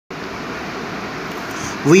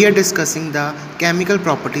We are discussing the chemical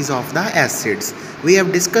properties of the acids. We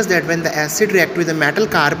have discussed that when the acid reacts with the metal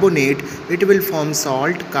carbonate, it will form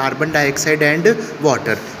salt, carbon dioxide and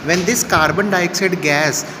water. When this carbon dioxide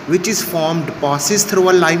gas which is formed passes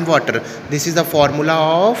through a lime water, this is the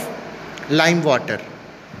formula of lime water.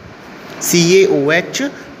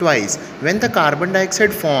 CaOH twice. When the carbon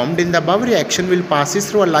dioxide formed in the above reaction will passes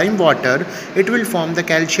through a lime water, it will form the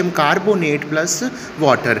calcium carbonate plus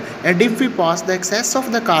water. And if we pass the excess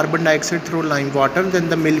of the carbon dioxide through lime water, then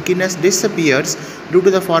the milkiness disappears due to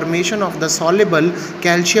the formation of the soluble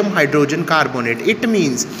calcium hydrogen carbonate. It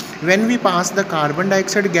means when we pass the carbon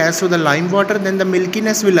dioxide gas through the lime water, then the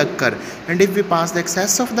milkiness will occur. And if we pass the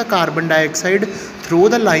excess of the carbon dioxide through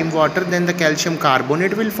the lime water, then the calcium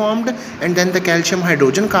carbonate will formed, and then the calcium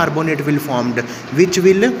hydrogen carbonate will formed, which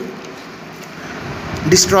will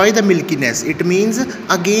destroy the milkiness. It means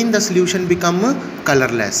again the solution become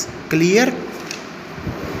colorless. Clear?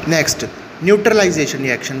 Next, neutralization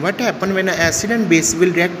reaction. What happens when acid and base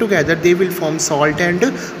will react together? They will form salt and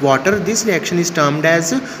water. This reaction is termed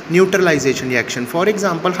as neutralization reaction. For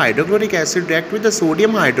example, hydrochloric acid react with the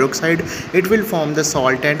sodium hydroxide, it will form the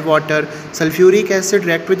salt and water. Sulfuric acid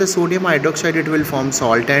react with the sodium hydroxide, it will form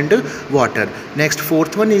salt and water. Next,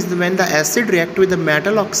 fourth one is when the acid react with the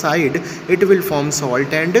metal oxide, it will form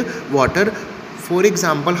salt and water. For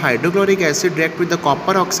example, hydrochloric acid react with the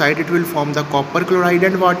copper oxide, it will form the copper chloride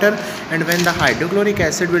and water. And when the hydrochloric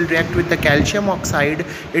acid will react with the calcium oxide,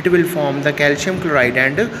 it will form the calcium chloride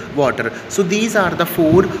and water. So these are the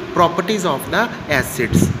four properties of the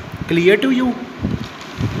acids. Clear to you?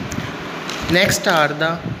 Next are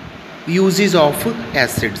the uses of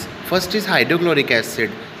acids. First is hydrochloric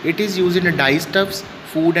acid. It is used in the dyestuffs,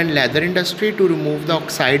 food and leather industry to remove the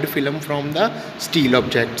oxide film from the steel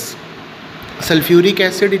objects. Sulfuric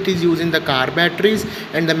acid, it is used in the car batteries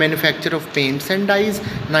and the manufacture of paints and dyes.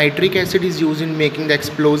 Nitric acid is used in making the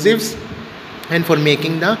explosives and for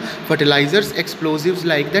making the fertilizers, explosives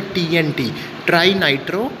like the TNT,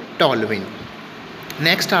 trinitrotoluene.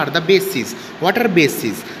 Next are the bases. What are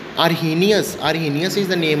bases? Arrhenius is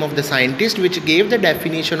the name of the scientist which gave the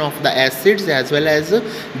definition of the acids as well as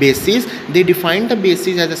bases. They defined the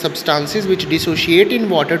bases as the substances which dissociate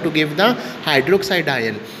in water to give the hydroxide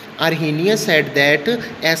ion. Arrhenius said that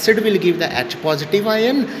acid will give the H positive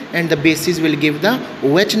ion and the bases will give the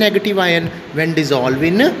OH negative ion when dissolved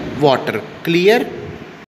in water. Clear?